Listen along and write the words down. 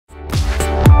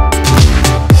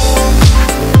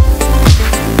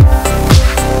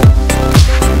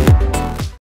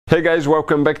Hey guys,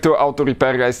 welcome back to Auto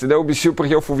Repair guys. Today will be super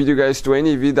helpful video guys to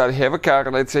any of you that have a car.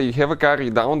 Let's say you have a car,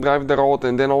 you down drive the road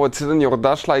and then all of a sudden your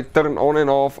dash light turn on and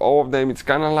off, all of them. It's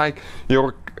kind of like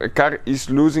your car is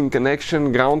losing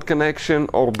connection, ground connection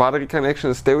or battery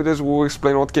connection. Stay with us, we'll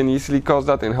explain what can easily cause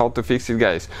that and how to fix it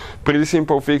guys. Pretty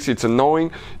simple fix. It's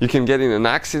annoying. You can get in an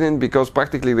accident because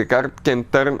practically the car can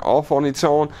turn off on its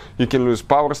own. You can lose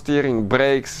power steering,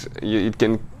 brakes, it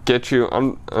can get you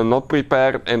not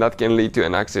prepared and that can lead to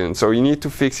an accident. So you need to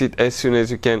fix it as soon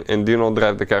as you can and do not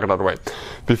drive the car that way.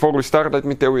 Before we start, let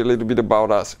me tell you a little bit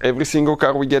about us. Every single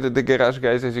car we get at the garage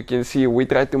guys, as you can see, we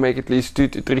try to make at least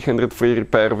 200 to 300 free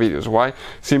repair videos. Why?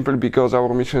 Simply because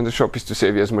our mission in the shop is to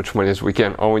save you as much money as we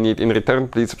can. All we need in return,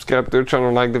 please subscribe to the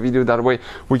channel, like the video, that way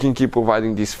we can keep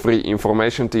providing this free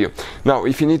information to you. Now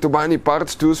if you need to buy any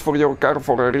parts, tools for your car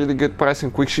for a really good price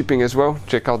and quick shipping as well,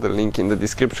 check out the link in the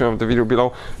description of the video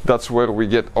below. That's where we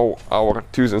get all our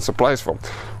tools and supplies from.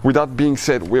 With that being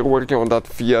said, we're working on that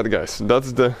Fiat guys.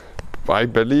 That's the, I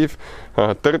believe,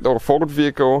 third or fourth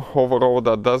vehicle overall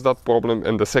that does that problem,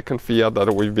 and the second Fiat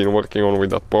that we've been working on with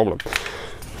that problem.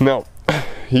 Now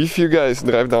if you guys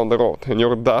drive down the road and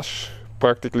your dash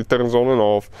practically turns on and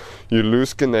off, you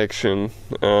lose connection,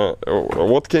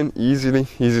 what can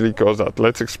easily cause that?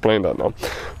 Let's explain that now.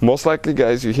 Most likely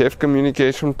guys, you have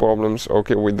communication problems,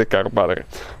 okay, with the car battery.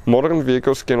 Modern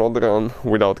vehicles cannot run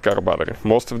without car battery.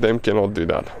 Most of them cannot do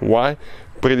that. Why?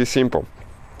 Pretty simple.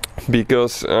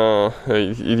 Because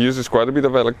it uses quite a bit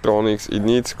of electronics, it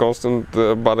needs constant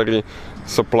battery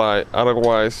supply,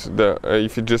 otherwise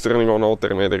if you're just running on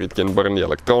alternator, it can burn the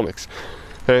electronics.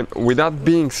 And with that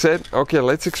being said, okay,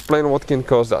 let's explain what can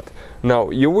cause that.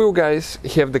 Now you will guys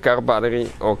have the car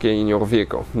battery, okay, in your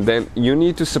vehicle. Then you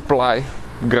need to supply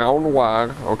ground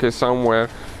wire, okay, somewhere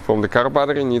from the car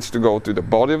battery needs to go to the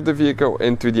body of the vehicle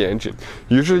and to the engine.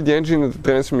 Usually the engine and the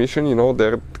transmission, you know,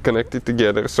 they're connected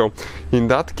together. So in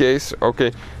that case,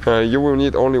 okay, you will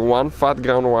need only one fat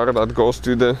ground wire that goes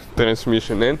to the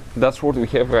transmission, and that's what we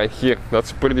have right here.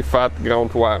 That's pretty fat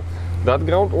ground wire. That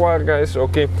ground wire guys,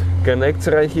 okay, connects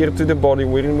right here to the body.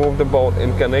 We remove the bolt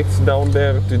and connects down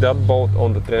there to that bolt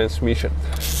on the transmission.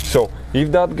 So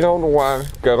if that ground wire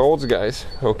corrodes guys,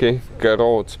 okay,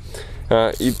 corrodes,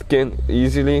 it can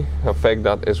easily affect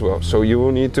that as well. So you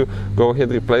will need to go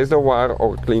ahead, replace the wire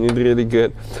or clean it really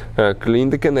good, clean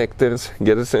the connectors,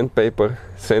 get a sandpaper,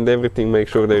 sand everything, make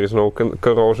sure there is no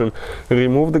corrosion,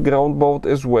 remove the ground bolt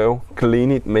as well,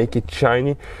 clean it, make it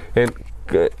shiny, and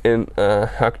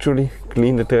actually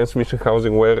clean the transmission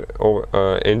housing where or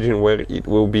engine where it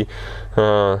will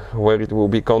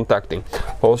be contacting.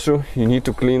 Also you need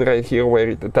to clean right here where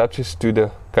it attaches to the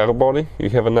car body. We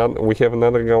have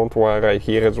another ground wire right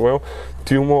here as well.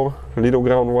 Two more little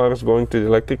ground wires going to the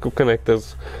electrical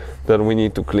connectors that we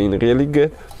need to clean really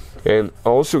good. And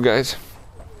also guys,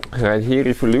 right here,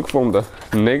 if you look from the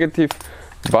negative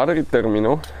battery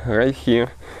terminal right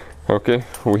here, okay,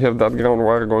 we have that ground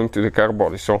wire going to the car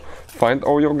body. So find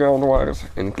all your ground wires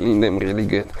and clean them really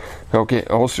good. Okay,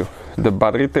 also the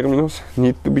battery terminals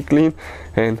need to be cleaned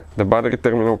and the battery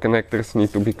terminal connectors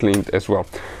need to be cleaned as well.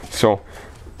 So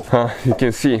you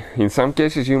can see in some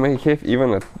cases you may have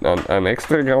even an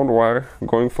extra ground wire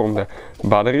going from the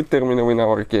battery terminal in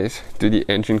our case to the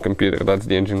engine computer. That's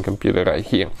the engine computer right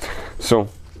here. So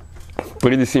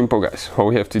pretty simple guys. All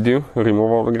we have to do,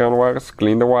 remove all the ground wires,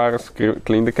 clean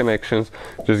the connections,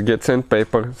 just get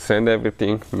sandpaper, sand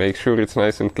everything, make sure it's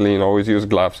nice and clean, always use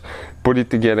gloves, put it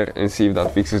together and see if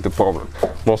that fixes the problem.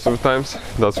 Most of the times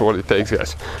that's what it takes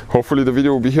guys. Hopefully the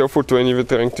video will be helpful to any of you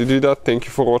trying to do that. Thank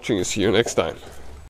you for watching and see you next time.